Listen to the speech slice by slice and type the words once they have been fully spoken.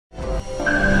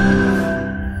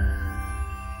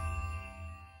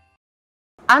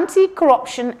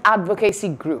Anti-corruption advocacy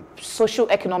group,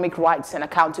 Socio-Economic Rights and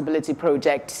Accountability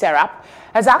Project, SERAP,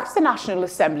 has asked the National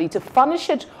Assembly to furnish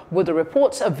it with the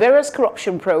reports of various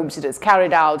corruption probes it has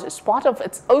carried out as part of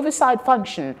its oversight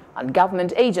function on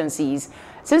government agencies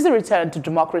since the return to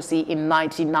democracy in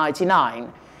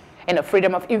 1999. In a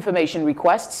Freedom of Information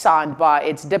request signed by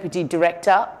its Deputy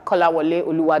Director, Kolawole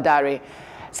Oluwadare,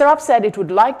 SERAP said it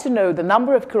would like to know the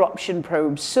number of corruption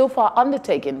probes so far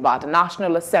undertaken by the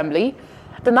National Assembly,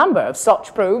 the number of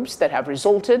such probes that have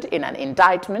resulted in an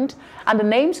indictment, and the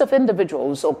names of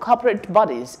individuals or corporate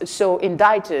bodies so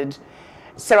indicted.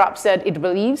 SERAP said it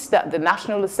believes that the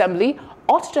National Assembly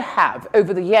ought to have,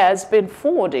 over the years, been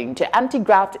forwarding to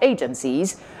anti-graft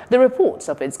agencies the reports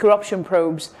of its corruption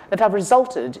probes that have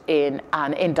resulted in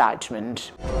an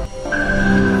indictment.